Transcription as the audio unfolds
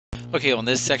Okay, on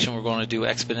this section we're going to do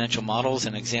exponential models,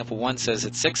 and example 1 says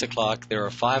at 6 o'clock there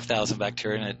are 5,000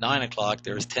 bacteria, and at 9 o'clock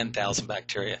there is 10,000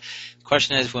 bacteria. The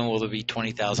question is, when will there be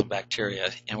 20,000 bacteria?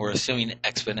 And we're assuming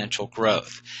exponential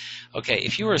growth. Okay,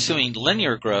 if you were assuming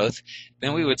linear growth,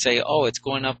 then we would say, oh, it's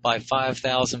going up by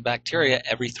 5,000 bacteria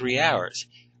every 3 hours.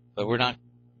 But we're not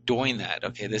doing that.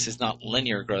 Okay, this is not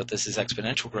linear growth, this is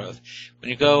exponential growth. When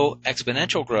you go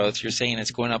exponential growth, you're saying it's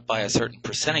going up by a certain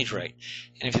percentage rate.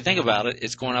 And if you think about it,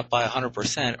 it's going up by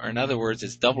 100%, or in other words,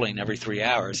 it's doubling every 3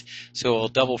 hours. So it will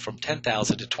double from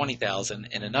 10,000 to 20,000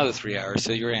 in another 3 hours,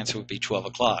 so your answer would be 12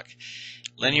 o'clock.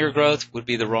 Linear growth would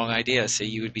be the wrong idea. So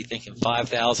you would be thinking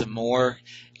 5,000 more.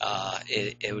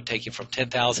 It would take you from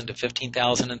 10,000 to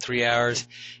 15,000 in 3 hours,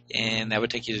 and that would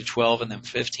take you to 12, and then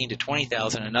 15 to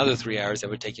 20,000 in another 3 hours.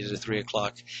 That would take you to 3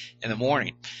 o'clock in the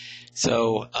morning.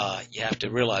 So you have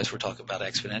to realize we're talking about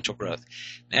exponential growth.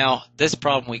 Now, this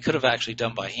problem we could have actually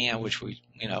done by hand, which we,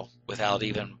 without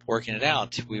even working it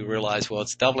out, we realized, well,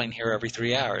 it's doubling here every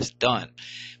 3 hours. Done.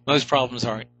 Most problems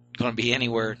aren't going to be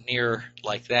anywhere near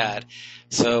like that.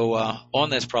 So on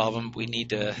this problem, we need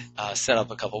to set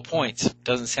up a couple points.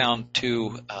 Doesn't sound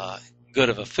too good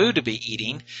of a food to be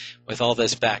eating with all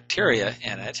this bacteria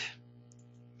in it.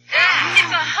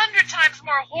 It's 100 times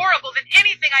more horrible than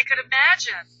anything I could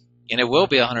imagine. And it will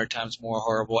be 100 times more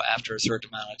horrible after a certain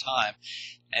amount of time.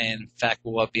 And in fact,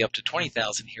 we'll be up to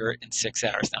 20,000 here in 6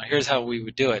 hours. Now, here's how we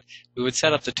would do it. We would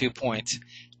set up the 2 points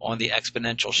on the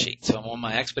exponential sheet. So I'm on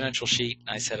my exponential sheet, and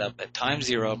I set up at time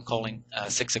 0. I'm calling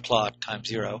 6 o'clock time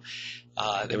 0.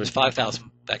 There was 5,000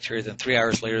 bacteria. Then 3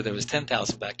 hours later, there was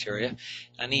 10,000 bacteria.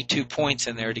 I need 2 points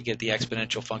in there to get the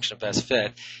exponential function of best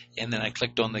fit. And then I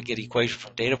clicked on the Get Equation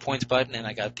from Data Points button, and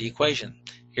I got the equation.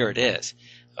 Here it is.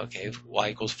 Okay, y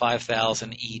equals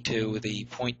 5,000 e to the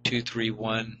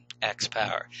 0.231 x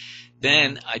power.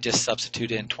 Then I just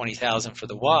substitute in 20,000 for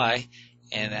the y,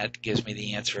 and that gives me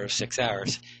the answer of 6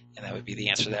 hours. And that would be the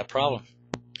answer to that problem.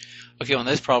 Okay, on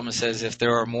this problem it says if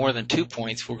there are more than 2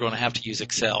 points, we're going to have to use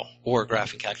Excel or a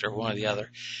graphing calculator, one or the other,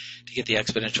 to get the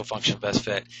exponential function of best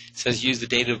fit. It says use the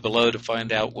data below to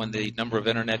find out when the number of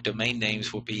internet domain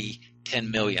names will be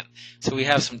 10 million. So we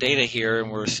have some data here,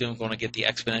 and we're soon going to get the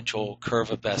exponential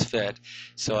curve of best fit.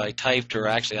 So I typed, or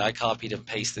actually I copied and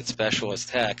pasted special as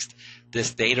text,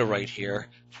 this data right here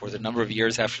for the number of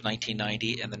years after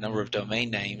 1990 and the number of domain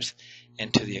names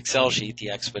into the Excel sheet, the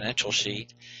exponential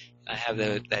sheet. I have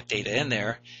that data in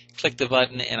there. Click the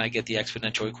button, and I get the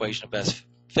exponential equation of best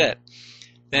fit.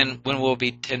 Then when will it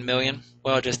be 10 million?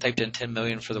 Well, I just typed in 10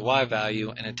 million for the y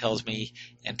value, and it tells me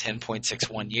in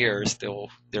 10.61 years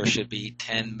there should be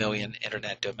 10 million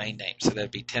internet domain names. So that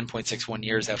would be 10.61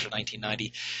 years after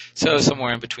 1990. So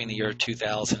somewhere in between the year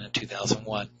 2000 and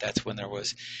 2001, that's when there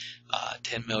was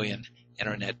 10 million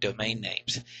internet domain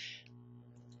names.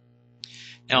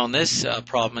 Now, on this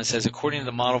problem, it says, according to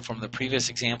the model from the previous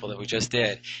example that we just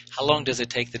did, how long does it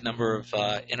take the number of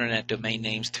internet domain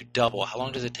names to double? How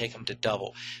long does it take them to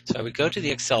double? So I would go to the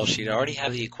Excel sheet. I already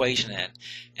have the equation in.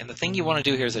 And the thing you want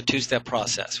to do here is a two-step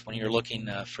process when you're looking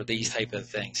for these type of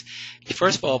things. You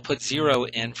first of all put 0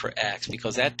 in for x,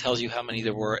 because that tells you how many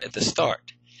there were at the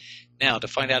start. Now, to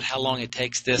find out how long it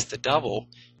takes this to double,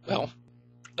 well,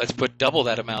 let's put double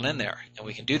that amount in there. And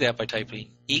we can do that by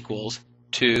typing equals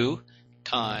 2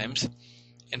 times,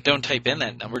 and don't type in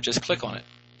that number, just click on it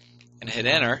and hit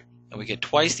enter, and we get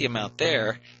twice the amount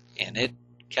there, and it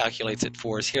calculates it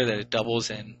for us here that it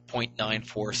doubles in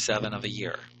 0.947 of a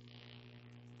year.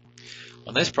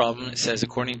 On this problem, it says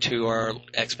according to our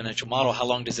exponential model, how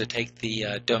long does it take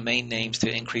the domain names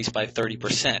to increase by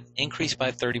 30%? Increase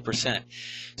by 30%.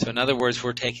 So in other words,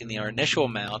 we're taking our initial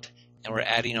amount and we're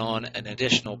adding on an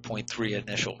additional 0.3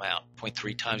 initial amount,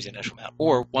 0.3 times the initial amount,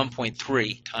 or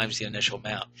 1.3 times the initial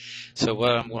amount. So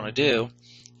what I'm going to do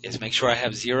is make sure I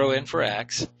have 0 in for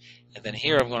x, and then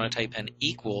here I'm going to type in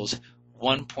equals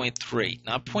 1.3,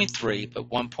 not 0.3, but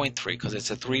 1.3, because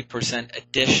it's a 3%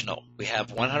 additional. We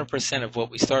have 100% of what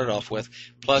we started off with,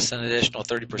 plus an additional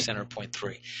 30% or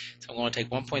 0.3. So I'm going to take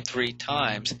 1.3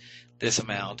 times this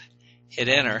amount, hit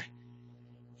enter,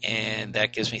 and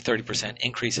that gives me 30%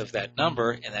 increase of that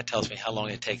number, and that tells me how long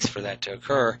it takes for that to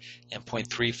occur in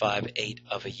 0.358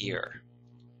 of a year.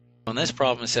 On this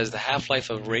problem, it says the half-life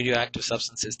of a radioactive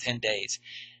substance is 10 days.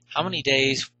 How many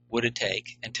days would it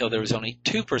take until there was only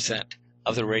 2%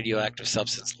 of the radioactive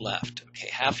substance left? Okay,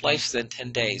 half-life is in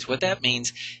 10 days. What that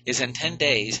means is in 10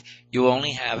 days, you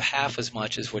only have half as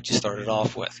much as what you started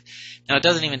off with. Now, it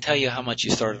doesn't even tell you how much you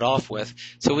started off with,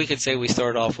 so we could say we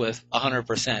started off with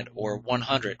 100% or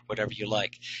 100, whatever you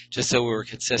like, just so we were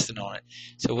consistent on it.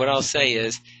 So what I'll say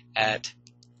is at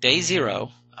day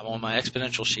 0, I'm on my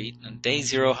exponential sheet, and day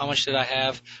 0, how much did I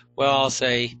have? Well, I'll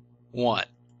say 1,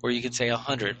 or you can say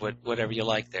 100, whatever you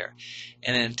like there.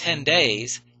 And in 10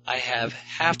 days, I have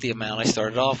half the amount I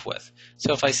started off with.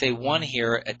 So if I say 1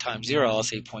 here at time 0, I'll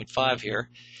say 0.5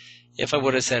 here. If I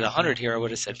would have said 100 here, I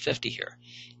would have said 50 here.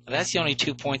 Now, that's the only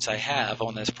 2 points I have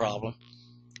on this problem.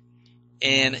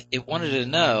 And it wanted to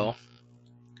know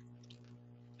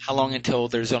how long until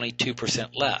there's only 2%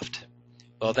 left.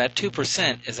 Well, that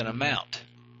 2% is an amount.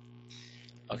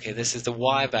 Okay, this is the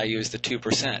y value, is the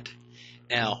 2%.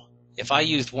 Now, if I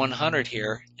used 100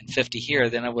 here and 50 here,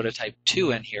 then I would have typed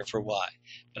 2 in here for y.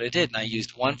 But I didn't. I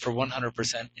used 1 for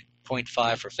 100% and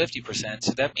 0.5 for 50%,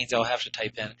 so that means I'll have to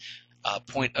type in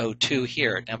 0.02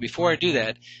 here. Now, before I do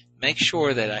that, make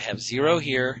sure that I have 0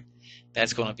 here.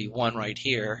 That's going to be 1 right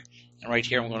here. And right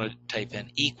here I'm going to type in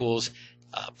equals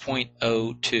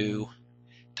 0.02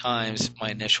 times my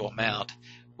initial amount,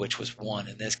 which was 1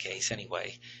 in this case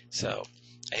anyway. So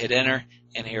I hit enter,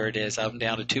 and here it is. I'm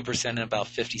down to 2% in about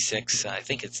 56, I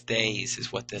think it's days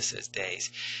is what this is, days.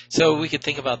 So we could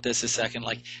think about this a second.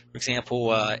 Like, for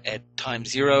example, at time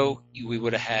 0, we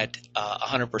would have had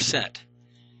 100%.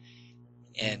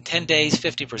 In 10 days,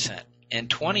 50%. In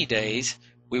 20 days,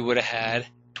 we would have had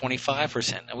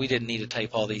 25%. And we didn't need to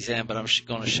type all these in, but I'm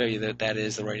going to show you that that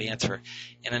is the right answer.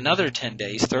 In another 10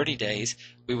 days, 30 days,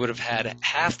 we would have had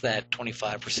half that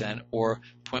 25%, or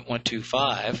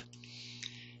 0.125.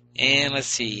 And let's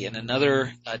see, in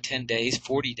another 10 days,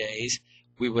 40 days,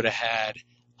 we would have had,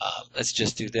 let's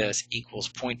just do this, equals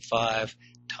 0.5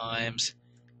 times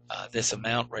this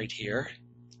amount right here.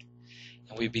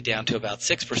 And we'd be down to about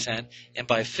 6%. And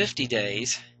by 50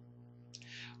 days,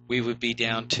 we would be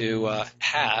down to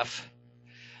half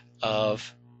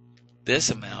of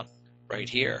this amount right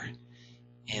here.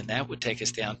 And that would take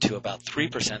us down to about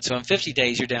 3%. So in 50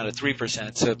 days, you're down to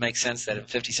 3%. So it makes sense that in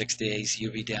 56 days,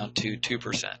 you'll be down to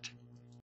 2%.